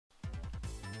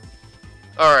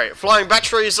Alright, Flying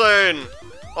Battery Zone!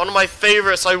 One of my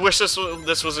favorites. I wish this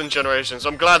was in Generations.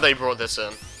 I'm glad they brought this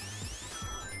in.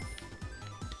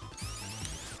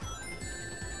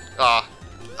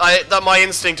 My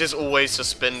instinct is always to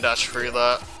spin dash through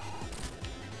that.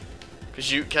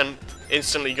 Because you can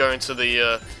instantly go into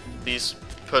the, these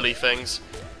pulley things.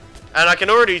 And I can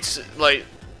already, like,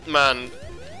 man,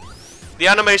 the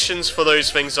animations for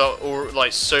those things are all,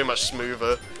 like, so much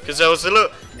smoother. Because it was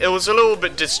a little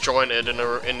bit disjointed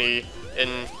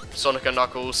in Sonic and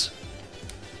Knuckles.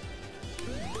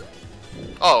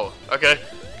 Oh, okay.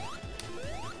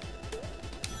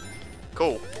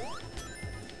 Cool.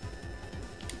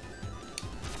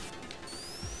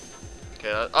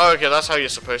 Okay, okay, that's how you're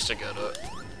supposed to get it.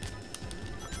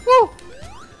 Woo!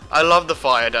 I love the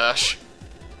fire dash.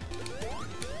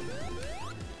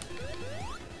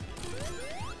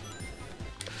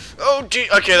 Oh gee,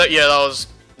 okay,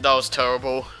 that was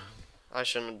terrible. I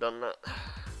shouldn't have done that.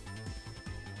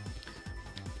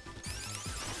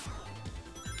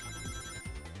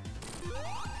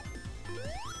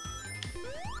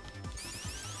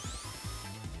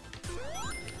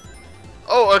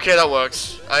 Oh, okay, that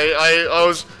works. I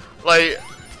was like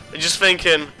just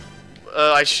thinking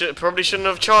I probably shouldn't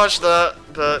have charged that,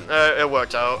 but it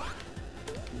worked out.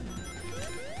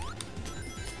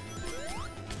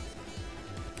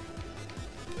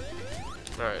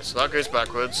 Alright, so that goes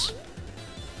backwards.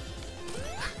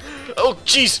 Oh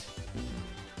jeez.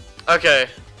 Okay.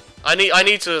 I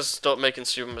need to stop making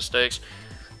stupid mistakes.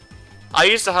 I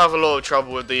used to have a lot of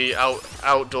trouble with the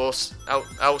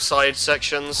outside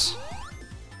sections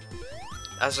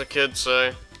as a kid,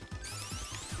 so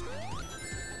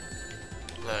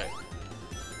no.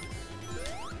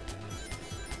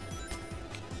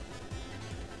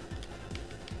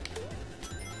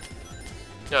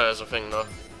 Yeah, there's a thing though.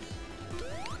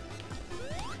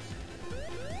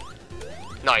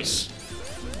 Nice.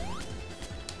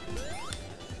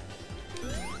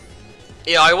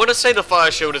 Yeah, I want to say the fire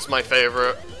shield is my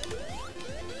favorite.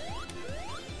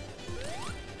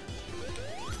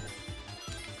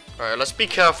 Alright, let's be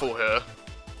careful here.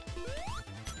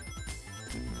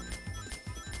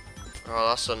 Oh,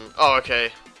 that's an... Oh,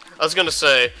 okay. I was gonna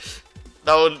say,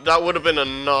 that would have been a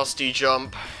nasty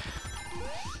jump.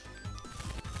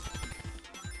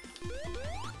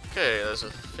 Okay, there's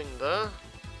a thing there.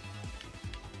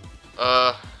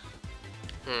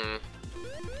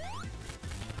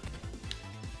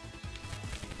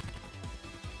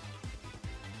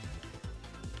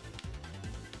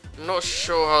 I'm not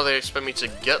sure how they expect me to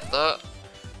get that.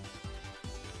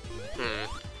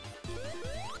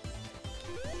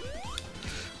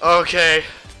 Okay.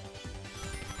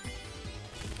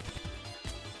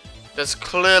 There's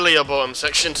clearly a bottom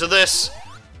section to this.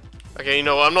 Okay, you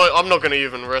know what, I'm not gonna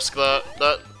even risk that.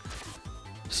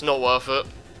 It's not worth it.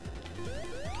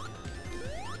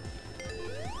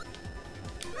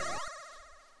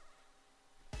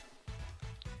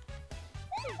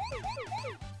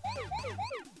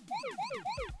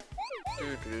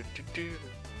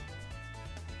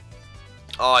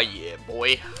 Oh yeah,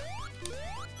 boy.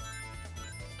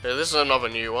 Okay, this is another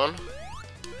new one.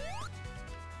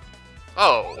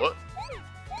 Oh, what?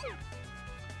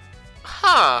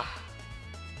 Huh.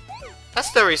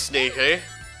 That's very sneaky.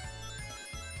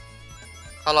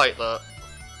 I like that.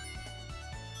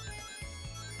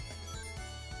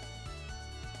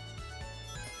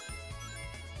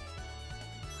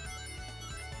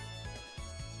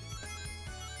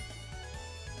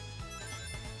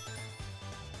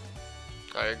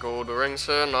 I got all the rings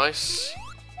here, nice.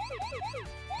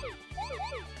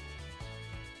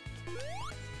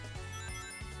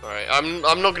 Alright, I'm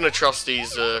not gonna trust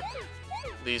these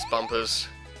bumpers.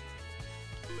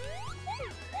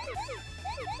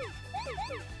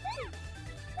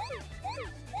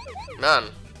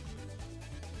 Man.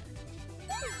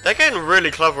 They're getting really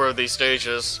clever with these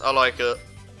stages. I like it.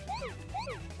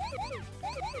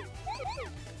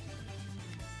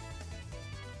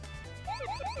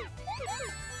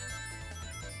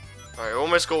 Alright,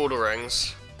 almost got all the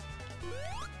rings.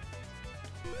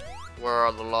 Where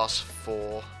are the last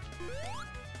 4?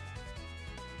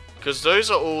 Because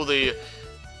those are all the...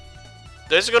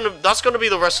 That's gonna be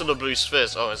the rest of the blue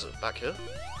spheres. Oh, is it back here?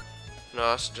 No,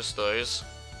 that's just those.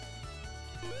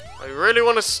 I really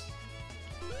want to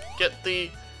get the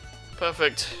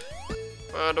perfect...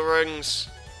 Where are the rings?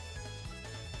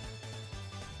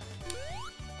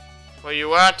 Where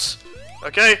you at?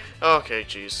 Okay. Okay,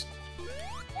 jeez.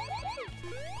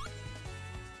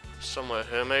 Somewhere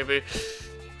here, maybe.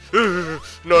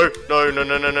 No.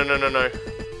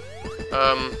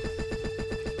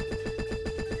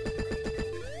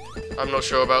 I'm not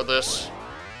sure about this.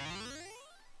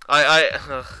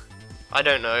 I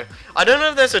don't know. I don't know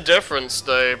if there's a difference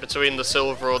though between the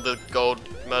silver or the gold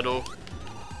medal.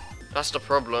 That's the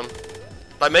problem.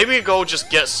 Like maybe gold just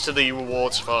gets to the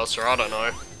rewards faster. I don't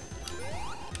know.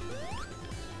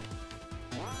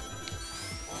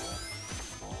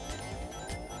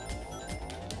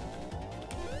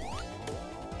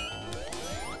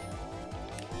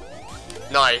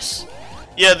 Nice.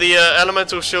 Yeah, the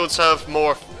elemental shields have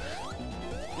more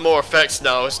effects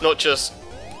now. It's not just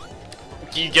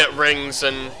you get rings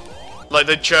and like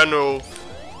the general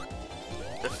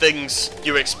things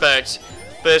you expect,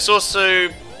 but it's also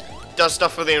does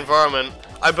stuff for the environment.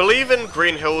 I believe in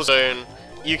Green Hill Zone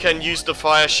you can use the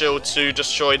fire shield to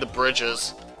destroy the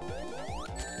bridges.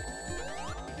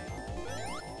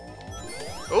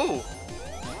 Ooh.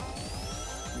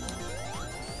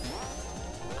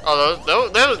 Oh,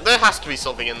 there has to be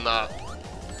something in that.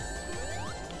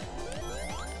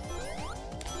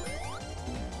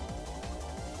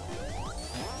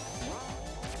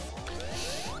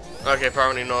 Okay,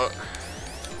 apparently not.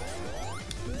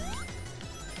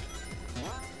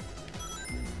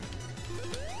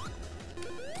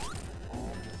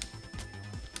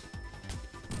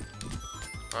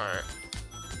 Alright.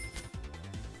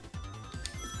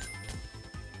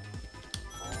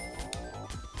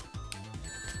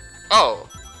 Oh!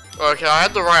 Okay, I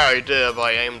had the right idea, but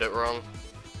I aimed it wrong.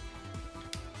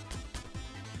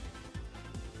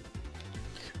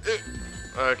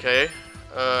 Okay.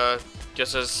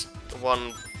 Guess there's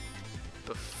one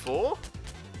before?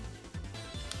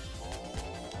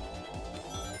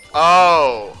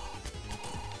 Oh!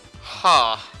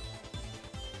 Huh.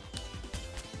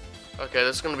 Okay,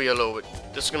 this is gonna be a little bit.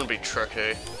 This is gonna be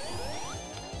tricky.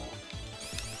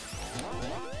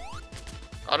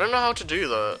 I don't know how to do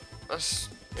that. That's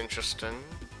interesting.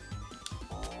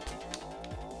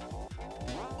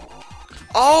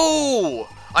 Oh!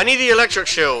 I need the electric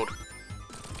shield.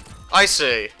 I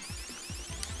see.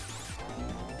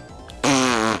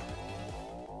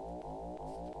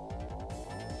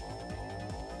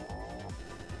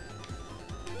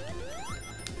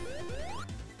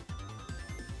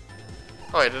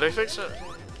 Oh, wait, did I fix it?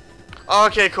 Oh,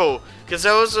 okay, cool. Because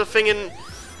there was a thing in...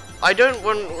 I don't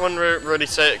want to really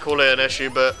say it, call it an issue,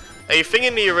 but a thing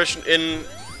in the original in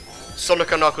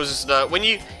Sonic and Knuckles is that when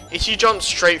if you jump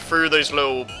straight through those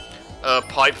little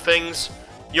pipe things,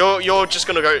 you're just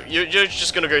gonna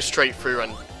go straight through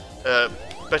and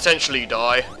potentially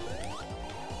die.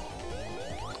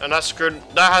 And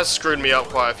that has screwed me up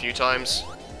quite a few times.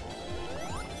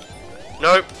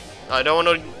 Nope, I don't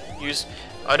want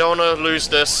to lose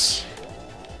this.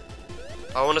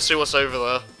 I want to see what's over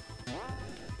there.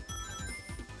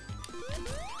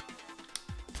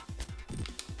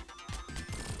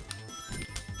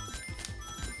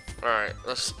 Alright,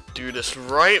 let's do this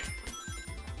right.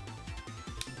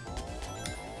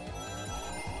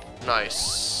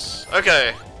 Nice.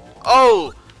 Okay.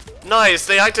 Oh! Nice!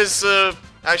 They act as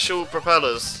actual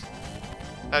propellers.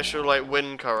 Actual, like,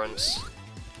 wind currents.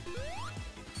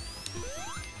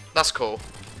 That's cool.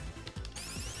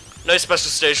 No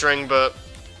special stage ring, but...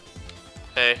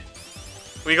 Hey.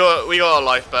 We got our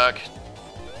life back.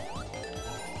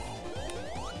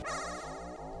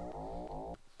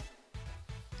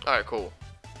 Alright, cool.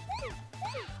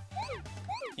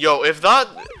 Yo, if that...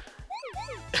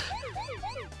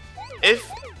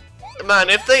 if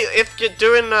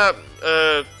doing that,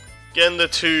 getting the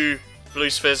 2 blue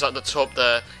spheres at the top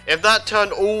there, if that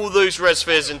turned all those red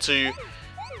spheres into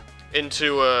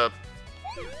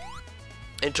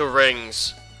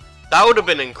rings, that would have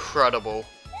been incredible.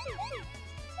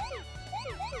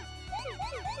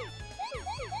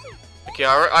 Okay,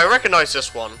 I recognize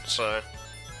this one, so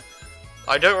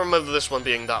I don't remember this one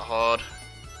being that hard.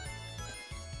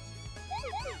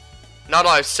 Now that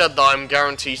I've said that, I'm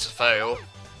guaranteed to fail.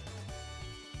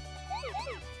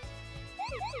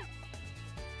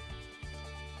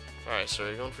 Alright, so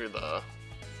we're going through there.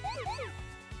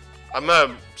 I may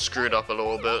have screwed up a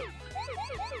little bit.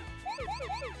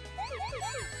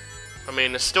 I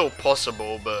mean, it's still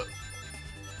possible, but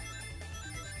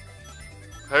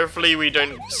hopefully we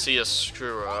don't see a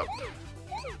screw up.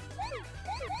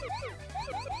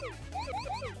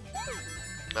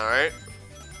 Alright.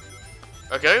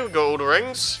 Okay, we got all the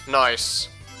rings. Nice.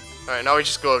 Alright, now we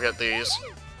just gotta get these.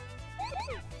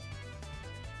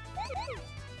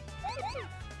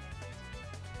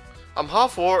 I'm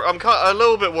a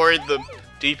little bit worried the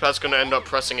D-pad's gonna end up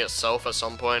pressing itself at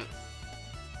some point.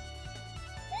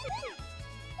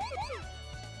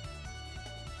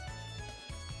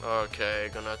 Okay,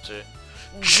 gonna have to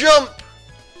jump!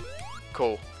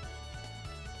 Cool.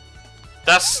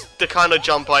 That's the kind of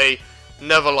jump I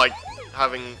never like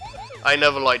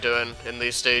never like doing in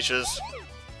these stages.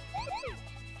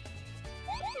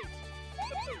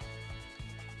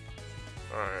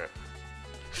 Alright.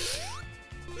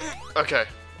 Okay.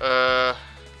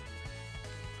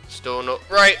 Still not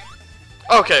right.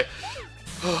 Okay.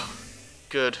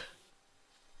 Good.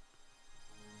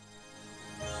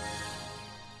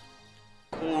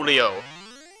 Coolio.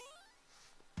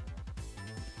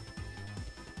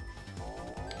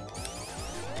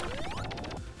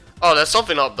 Oh, there's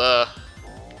something up there.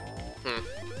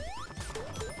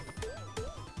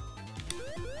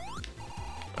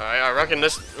 Alright, I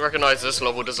recognize this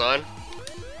level design.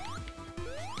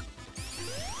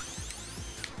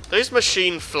 Those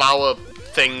machine flower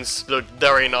things look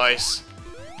very nice.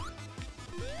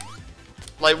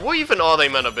 Like, what even are they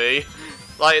meant to be?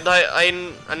 Like,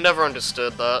 I never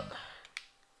understood that.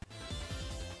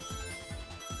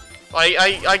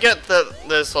 I get that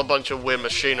there's a bunch of weird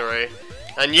machinery.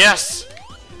 And yes!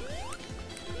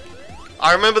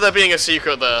 I remember there being a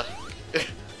secret there.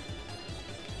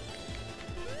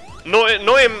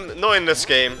 not in this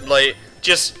game. Like,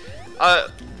 just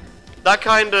that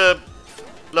kind of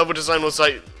level design was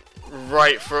like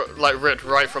ripped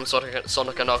right from Sonic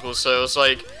and Knuckles. So it was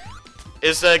like,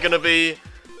 is there gonna be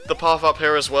the path up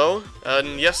here as well?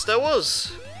 And yes, there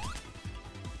was.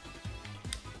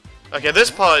 Okay,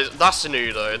 this part that's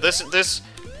new though. This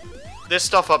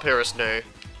stuff up here is new.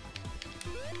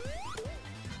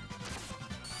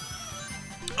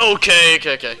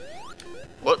 Okay.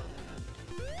 What?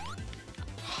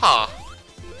 Huh.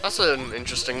 That's an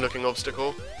interesting looking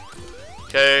obstacle.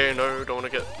 Okay, no, don't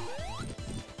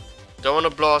wanna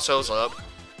blow ourselves up.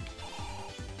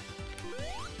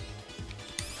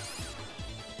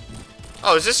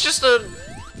 Oh, is this just a...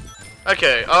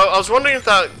 Okay, I was wondering if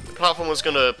that platform was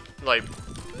gonna, like,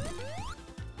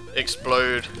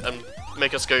 explode and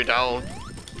make us go down.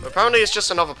 Apparently it's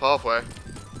just another pathway.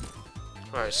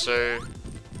 Alright, so...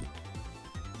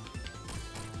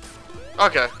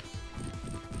 Okay.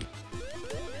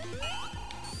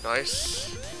 Nice.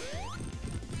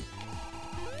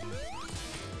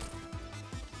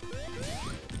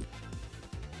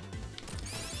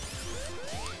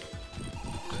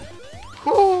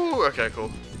 Whoo! Okay,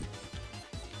 cool.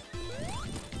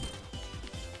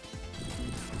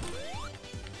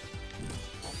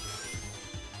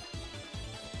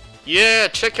 Yeah,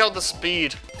 check out the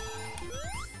speed.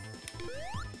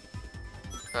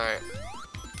 Alright.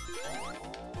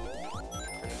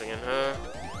 Anything in here?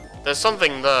 There's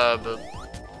something there, but...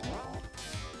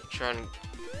 Try and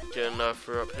get enough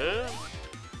for up here.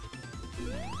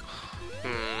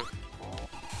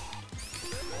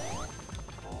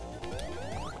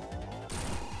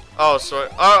 Oh, sorry.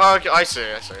 Oh, okay, I see.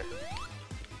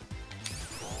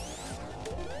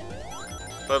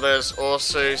 But there's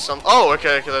also some... Oh,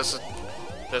 okay, there's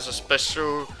a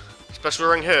special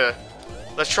ring here.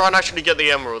 Let's try and actually get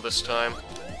the emerald this time.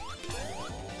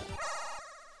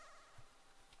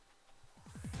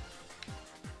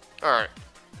 Alright.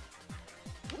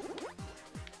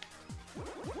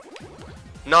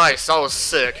 Nice, that was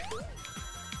sick.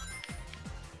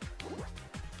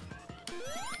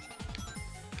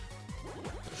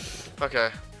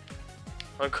 Okay.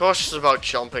 I'm cautious about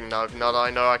jumping now that I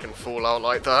know I can fall out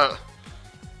like that.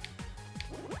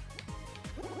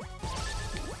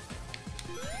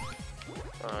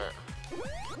 Alright.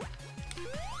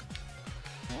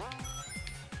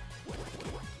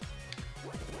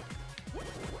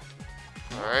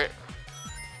 Alright.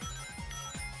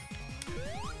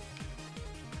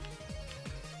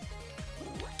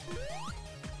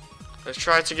 Let's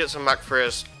try to get some Mac free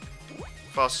as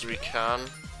fast as we can.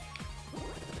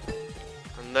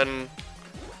 And then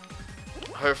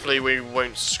hopefully we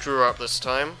won't screw up this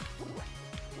time.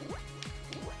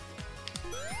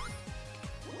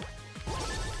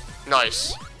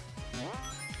 Nice.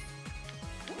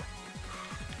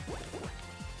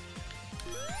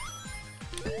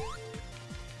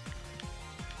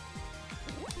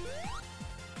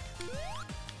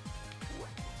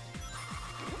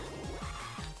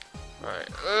 Alright.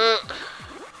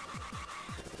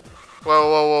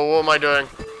 Whoa, what am I doing?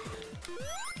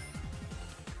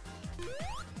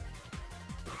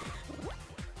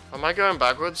 Am I going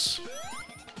backwards?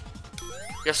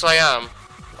 Yes, I am.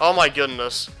 Oh my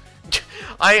goodness.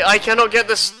 I cannot get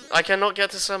this. I cannot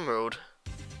get this emerald.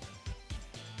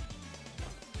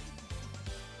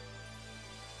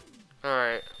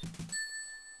 Alright.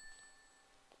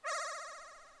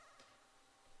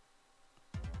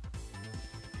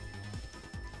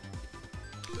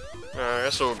 Alright,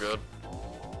 it's all good.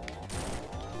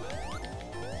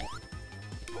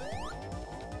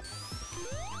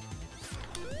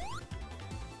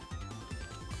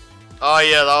 Oh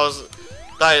yeah,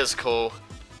 that is cool.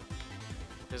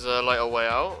 Is there like a way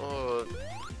out? Or...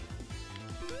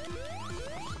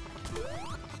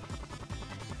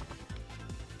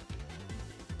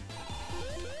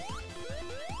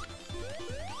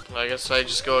 I guess I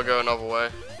just gotta go another way.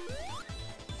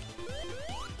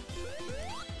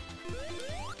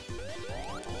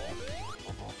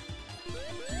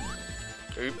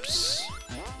 Oops.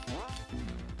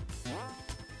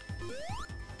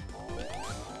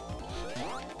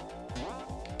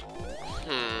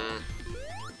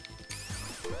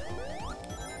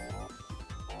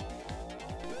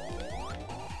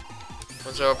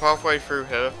 Was there a pathway through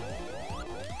here?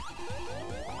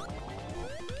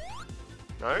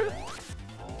 No?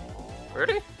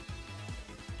 Really?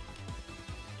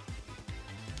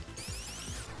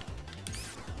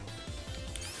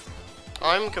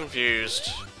 I'm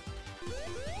confused.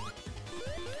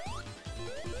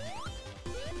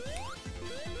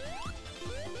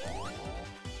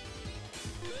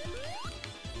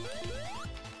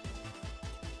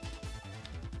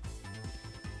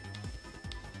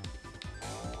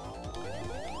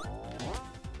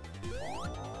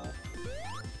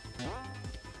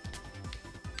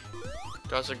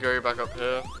 Does it go back up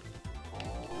here?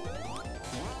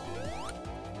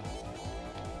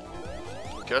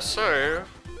 Guess so.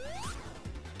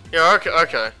 Yeah, okay,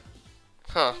 okay.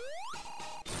 Huh.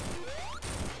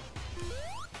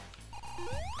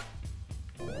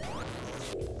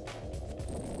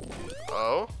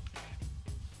 Oh?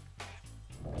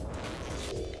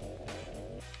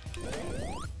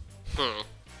 Hmm.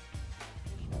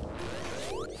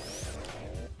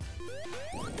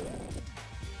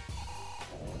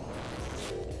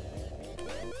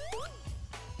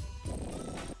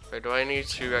 Wait, do I need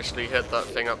to actually hit that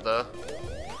thing up there?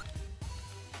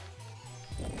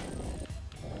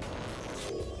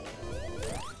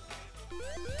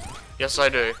 Yes, I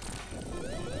do.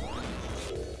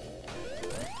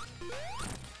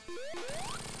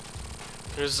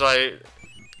 Because I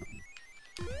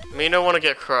don't want to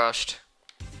get crushed.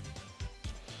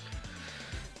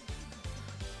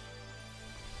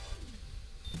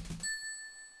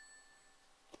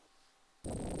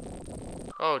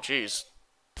 Oh, jeez.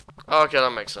 Oh, okay,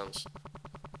 that makes sense.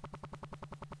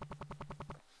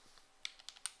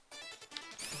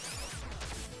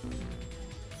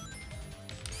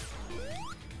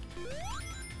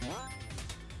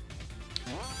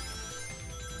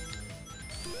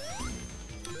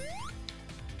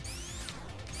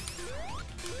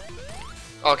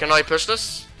 Oh, can I push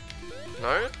this?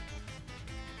 No?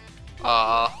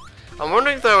 I'm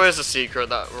wondering if there is a secret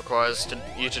that requires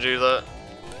you to do that.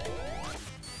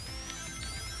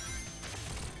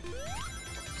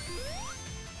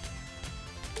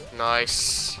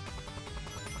 Nice.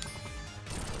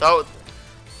 That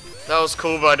was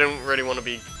cool, but I didn't really want to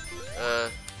be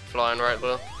flying right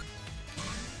there.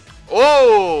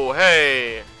 Oh,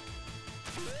 hey!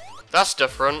 That's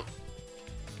different.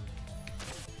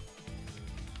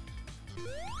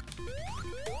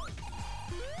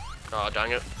 Oh,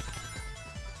 dang it.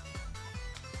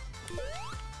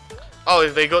 Oh,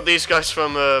 they got these guys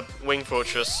from Wing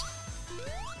Fortress.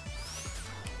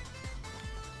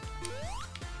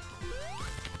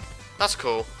 That's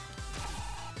cool.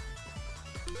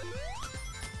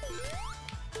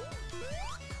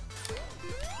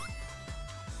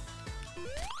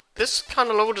 This kind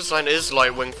of level design is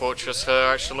like Wing Fortress here,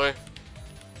 actually.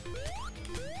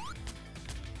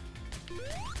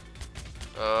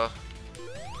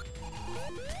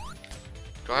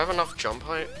 Do I have enough jump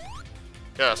height?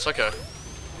 Yes, okay.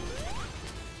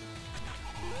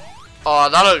 Oh,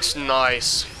 that looks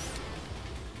nice.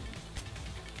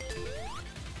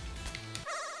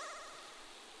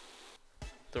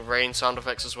 The rain sound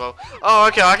effects as well. Oh,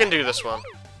 okay, I can do this one.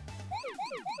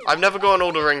 I've never gotten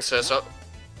all the rings here, so...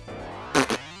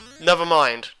 Never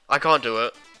mind. I can't do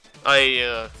it.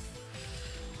 I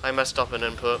messed up an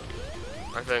input,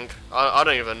 I think. I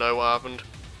don't even know what happened.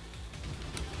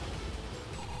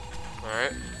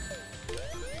 Alright.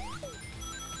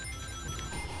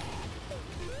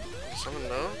 Someone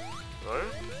know? No?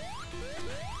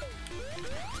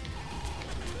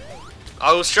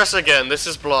 I will stress again, this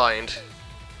is blind.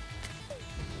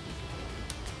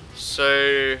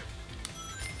 So...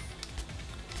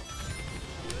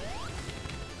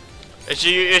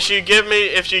 If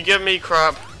you give me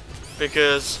crap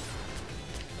because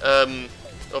of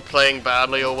playing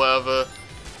badly or whatever,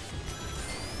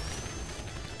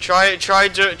 try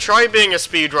being a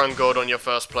speedrun god on your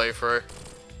first playthrough.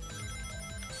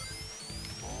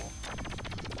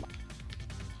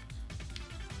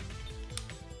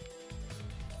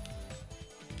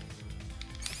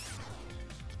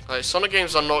 Like, Sonic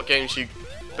games are not games you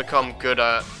become good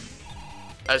at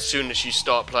as soon as you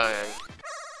start playing.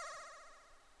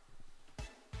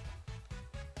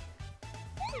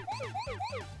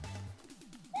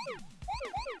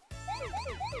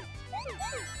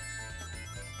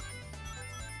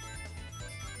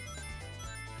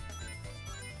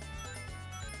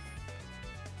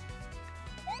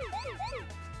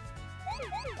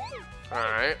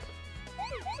 Alright.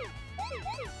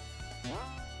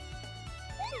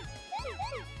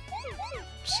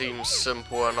 Seems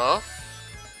simple enough.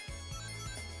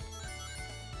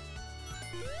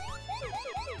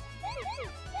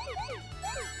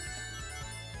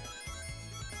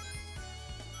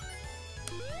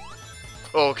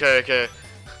 Okay, okay.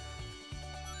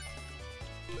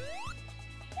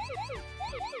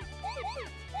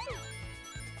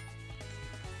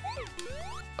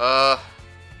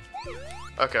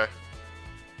 Okay.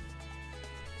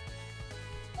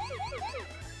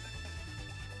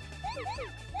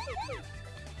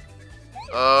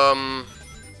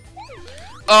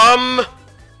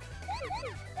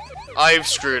 I've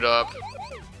screwed up.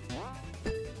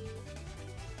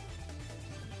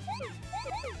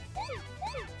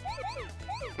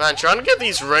 Man, trying to get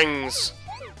these rings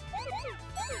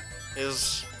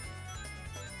is...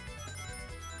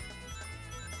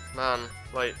 Man,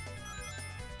 like...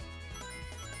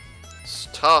 It's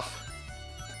tough.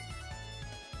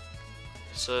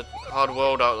 It's a hard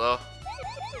world out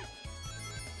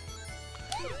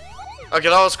there. Okay,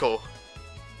 that was cool.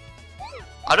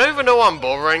 I don't even know why I'm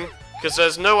bothering, because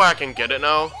there's no way I can get it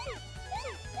now.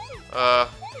 Yeah,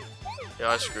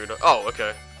 I screwed up. Oh,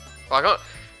 okay. Well, I can't...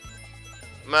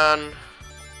 Man.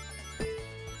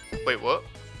 Wait, what?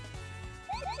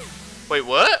 Wait,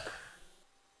 what?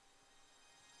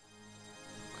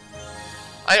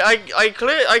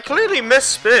 I clearly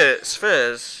missed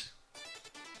spheres.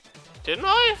 Didn't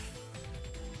I?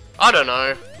 I don't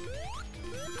know.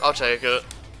 I'll take it.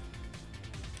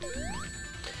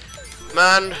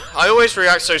 Man, I always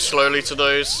react so slowly to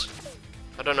those.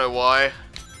 I don't know why.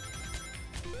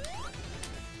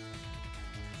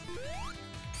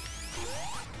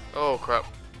 Oh crap.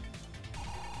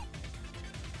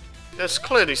 There's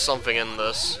clearly something in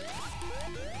this.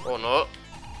 Or not.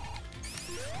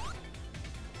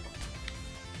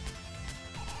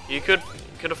 You could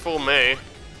have fooled me.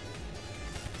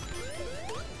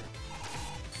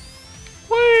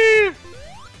 Whee!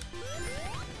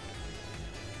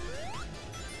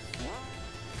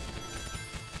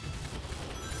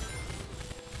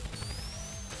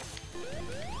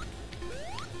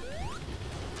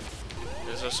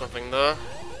 Is there something there?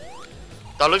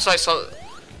 That looks like some.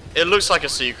 It looks like a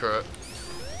secret,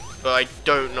 but I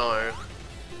don't know.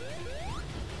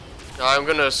 I'm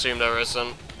gonna assume there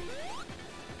isn't.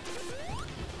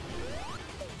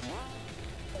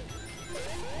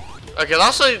 Okay,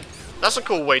 that's a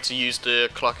cool way to use the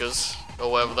cluckers,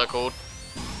 or whatever they're called.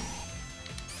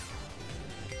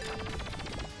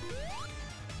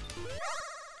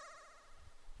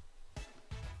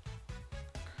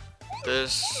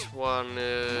 This one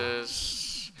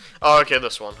is... Oh, okay,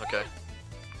 this one, okay.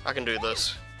 I can do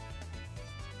this.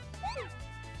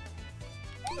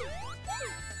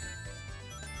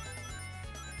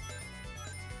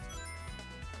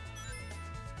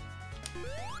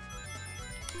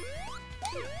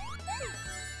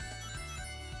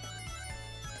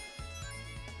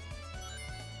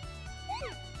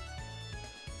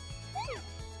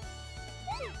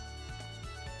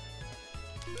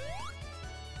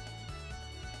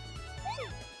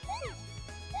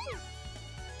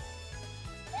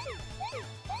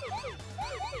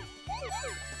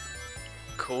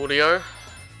 Coolio.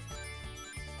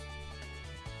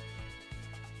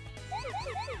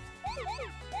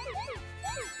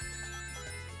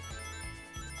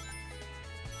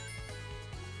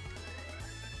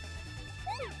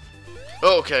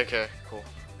 Oh, okay, okay, cool.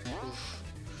 Oof.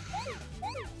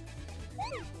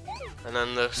 And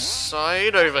then the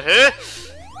side over here.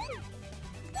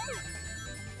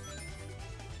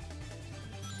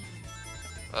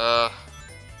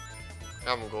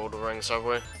 We haven't got all the rings, have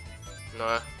we?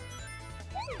 No.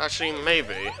 Actually,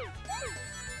 maybe.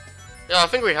 Yeah, I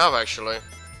think we have, actually.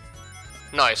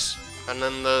 Nice. And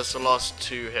then there's the last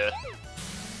two here.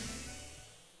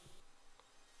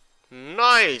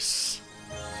 Nice!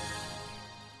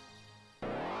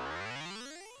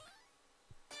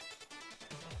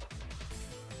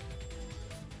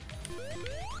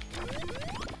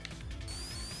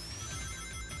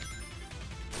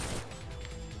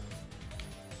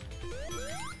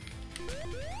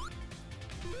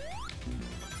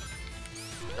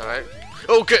 Alright.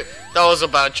 Okay, that was a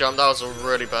bad jump. That was a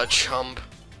really bad jump.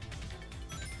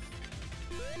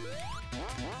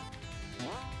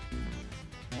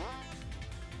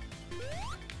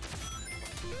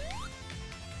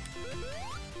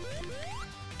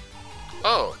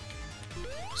 Oh.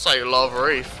 It's like Lava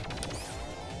Reef.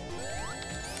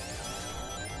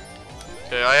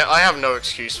 Okay, I have no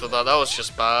excuse for that. That was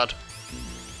just bad.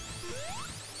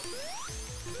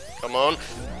 Come on.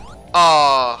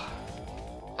 Ah.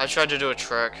 I tried to do a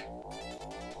trick.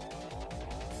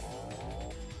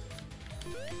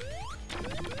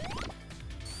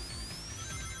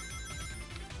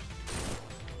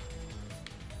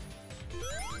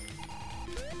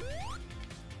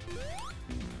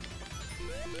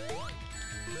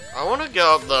 I want to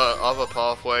go up the other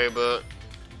pathway, but...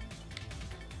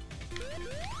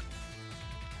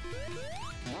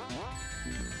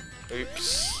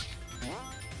 Oops.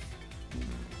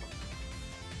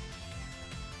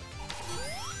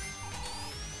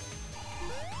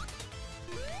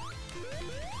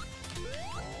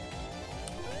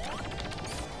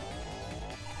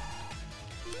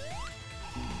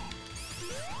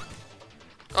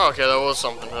 Oh, okay, there was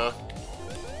something here.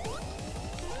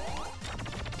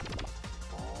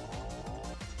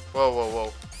 Whoa, whoa,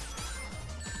 whoa.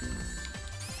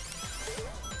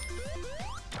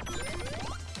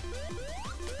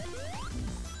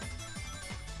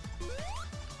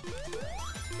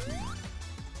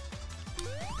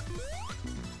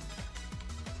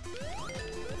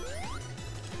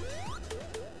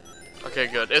 Okay,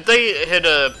 good. If they hit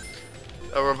a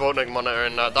Robotnik monitor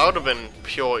in that, that would have been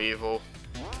pure evil.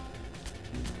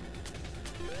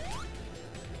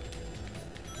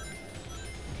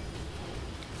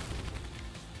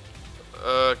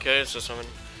 Okay, it's just something.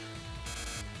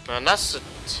 Man, that's a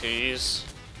tease.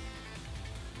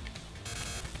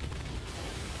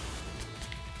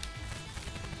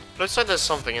 Looks like there's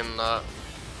something in that.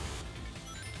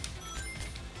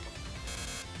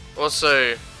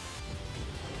 Also,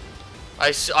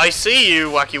 I see you,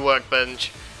 Wacky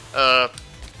Workbench,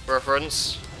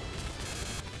 reference.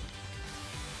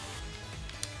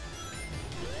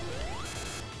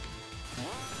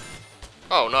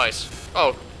 Oh, nice.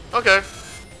 Oh, okay.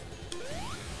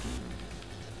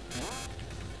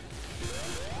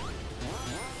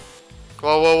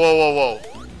 Whoa, whoa, whoa, whoa, whoa.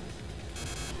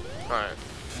 Alright.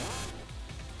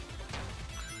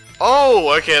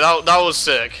 Oh, okay, that was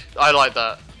sick. I like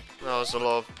that. That was a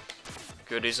lot of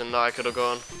goodies in that I could have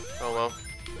gone. Oh well.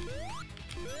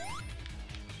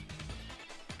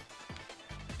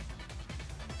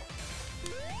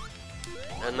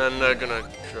 And then they're gonna...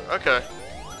 Okay.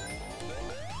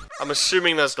 I'm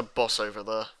assuming there's the boss over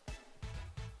there.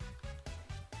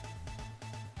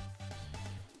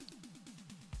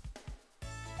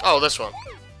 Oh, this one.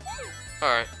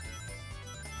 Alright.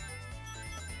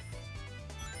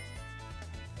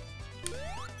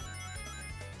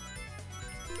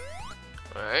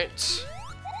 Alright.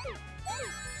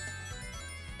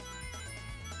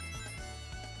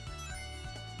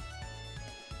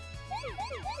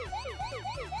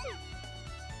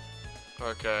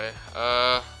 Okay,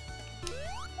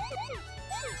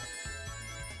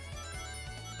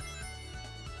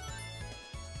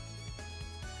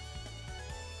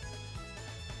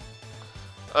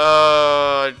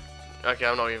 okay,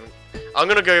 I'm not even... I'm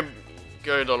gonna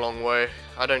go the long way.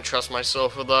 I don't trust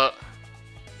myself with that.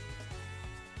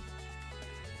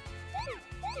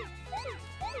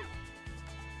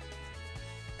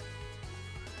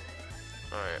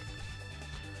 Alright.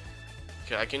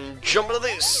 Okay, I can jump into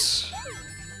this!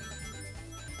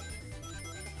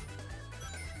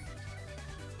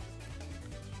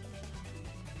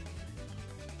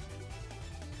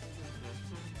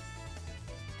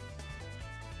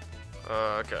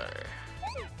 Okay.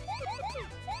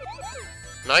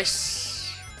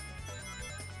 Nice!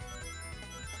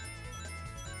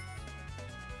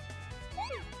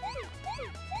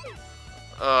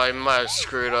 I might have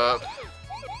screwed up.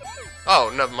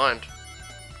 Oh, never mind.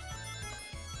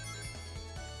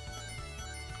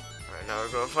 Alright, now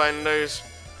we've got to find those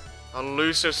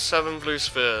elusive 7 blue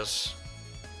spheres.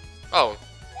 Oh.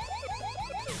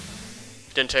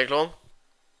 Didn't take long.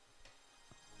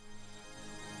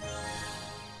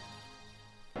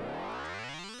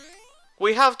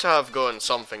 We have to have gotten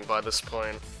something by this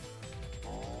point.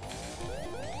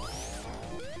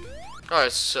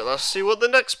 Alright, so let's see what the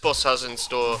next boss has in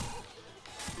store.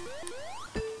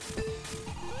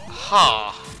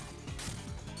 Ha!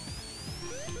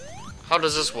 How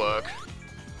does this work?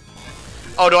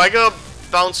 Oh, do I go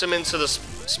bounce him into the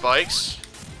spikes?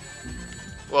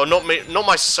 Well, not me, not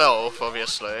myself,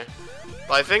 obviously.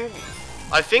 But I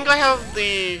think I have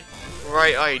the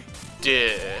right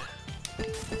idea.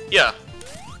 Yeah.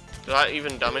 Did I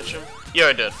even damage him? Yeah,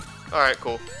 I did. Alright,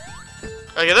 cool.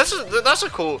 Okay, that's a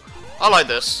cool... I like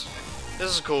this. This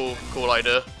is a cool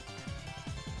idea.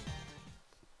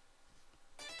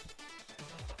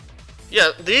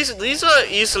 Yeah, these are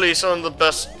easily some of the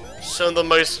best, some of the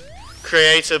most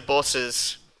creative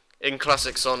bosses in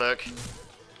classic Sonic.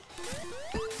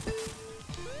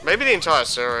 Maybe the entire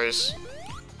series.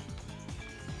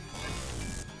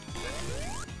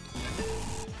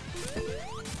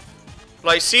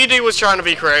 Like, CD was trying to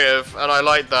be creative, and I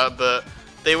like that, but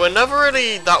they were never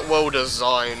really that well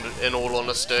designed, in all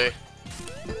honesty.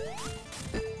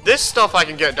 This stuff I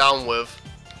can get down with.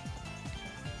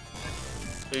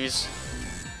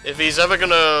 If he's ever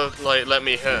gonna, like, let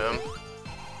me hit him.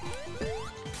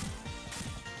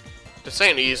 This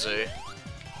ain't easy.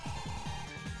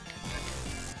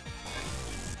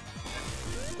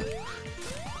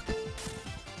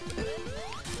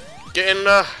 Get in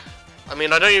there. I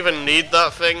mean, I don't even need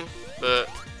that thing, but...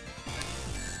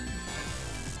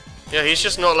 yeah, he's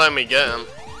just not letting me get him.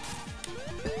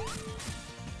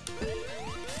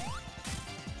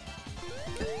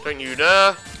 Don't you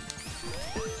dare.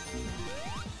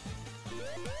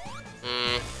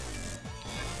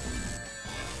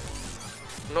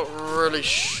 Not really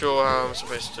sure how I'm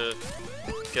supposed to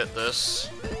get this.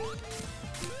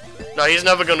 No, he's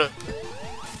never gonna...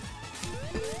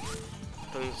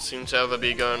 doesn't seem to ever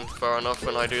be going far enough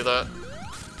when I do that.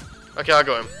 Okay, I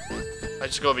got him. I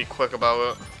just gotta be quick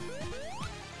about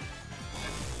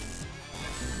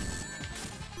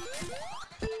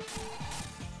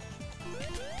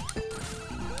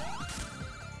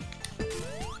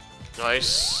it.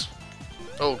 Nice.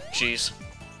 Oh, jeez.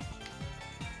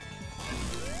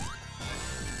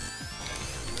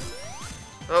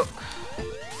 Oh.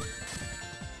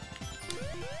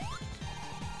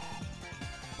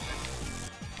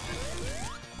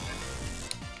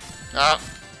 Ah.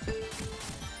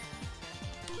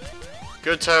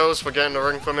 Good Tails for getting the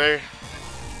ring for me.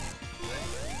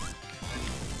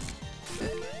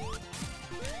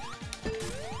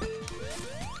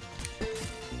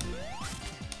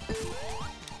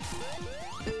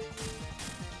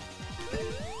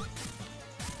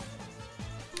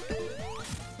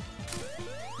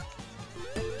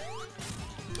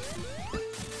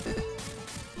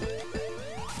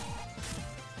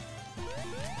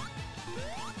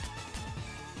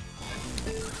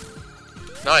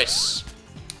 Nice.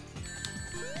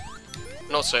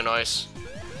 Not so nice.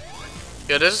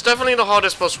 Yeah, this is definitely the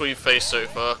hardest boss we've faced so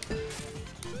far.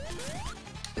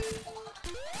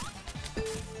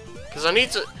 Because I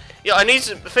need to... yeah, I need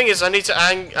to... the thing is, I need to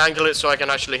angle it so I can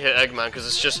actually hit Eggman, because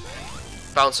it's just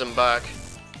bouncing back.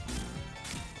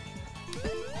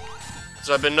 Because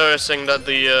I've been noticing that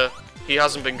the, he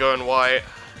hasn't been going white.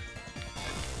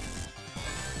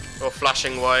 Or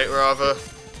flashing white, rather.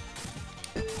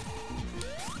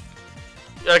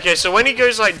 Okay, so when he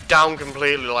goes like down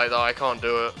completely like that, I can't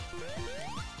do it.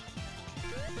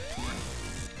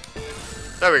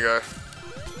 There we go.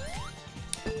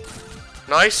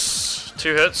 Nice.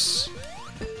 2 hits.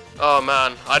 Oh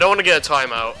man, I don't want to get a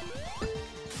timeout.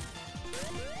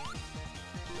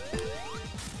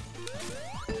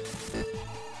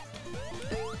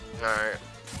 Alright.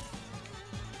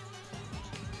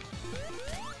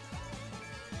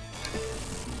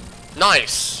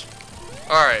 Nice.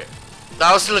 Alright.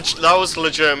 That was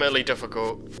legitimately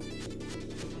difficult.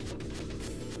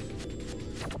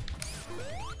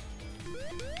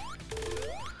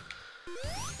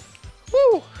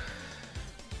 Woo!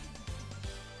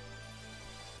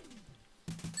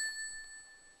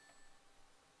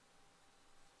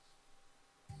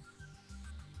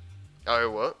 Oh,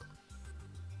 what?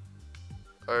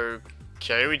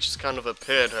 Okay, we just kind of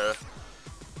appeared here.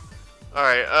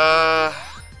 Alright,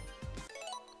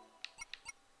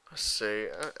 let's see,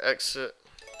 exit.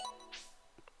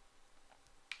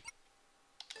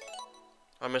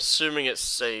 I'm assuming it's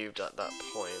saved at that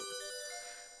point.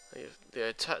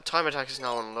 The time attack is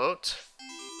now unlocked.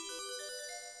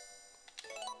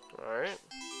 Alright.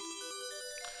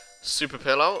 Super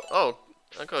pill out. Oh,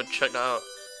 I gotta check that out.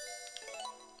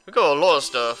 We got a lot of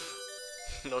stuff.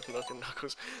 Knock and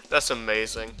Knuckles. That's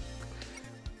amazing.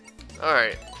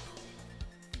 Alright.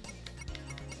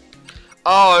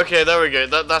 Oh, okay, there we go.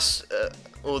 That's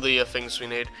all the things we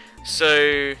need.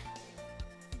 So,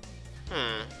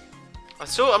 I'm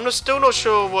still not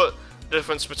sure what the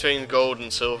difference between gold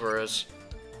and silver is.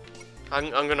 I'm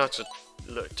gonna have to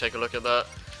take a look at that.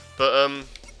 But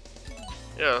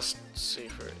yeah, let's see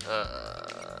for it.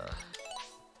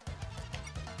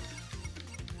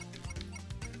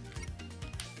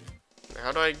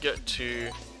 How do I get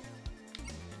to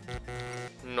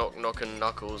Knock and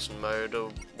Knuckles mode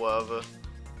or whatever?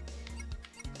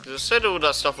 Because it said all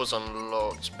that stuff was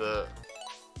unlocked, but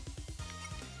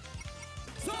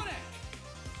Sonic!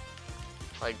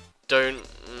 I don't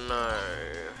know.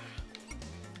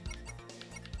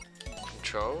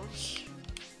 controls?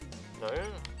 No?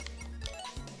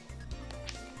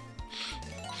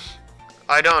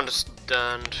 I don't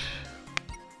understand.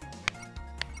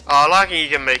 Oh, I like you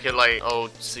can make it like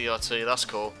old CRT, that's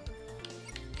cool.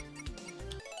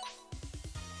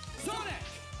 Sonic!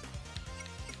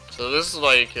 So this is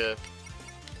like yeah,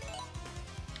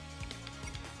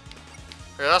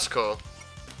 that's cool.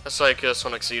 That's like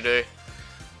Sonic CD.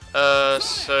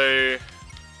 So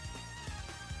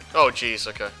oh jeez,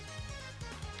 okay.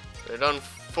 We've done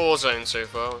 4 zones so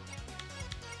far.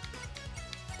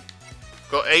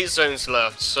 Got 8 zones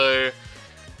left, so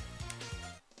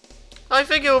I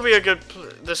think it will be a good.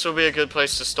 This will be a good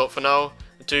place to stop for now.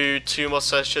 Do 2 more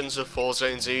sessions of 4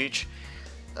 zones each.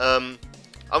 I'm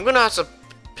gonna have to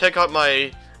pick up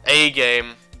my A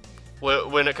game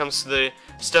when it comes to the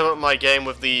step up my game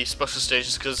with the special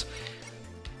stages, because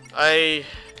I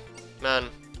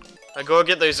gotta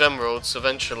get those emeralds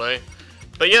eventually.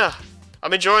 But yeah,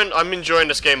 I'm enjoying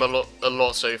this game a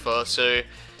lot so far. So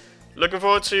looking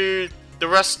forward to the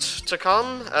rest to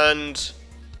come, and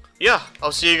yeah,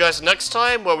 I'll see you guys next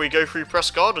time where we go through Press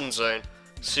Garden Zone.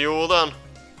 See you all then.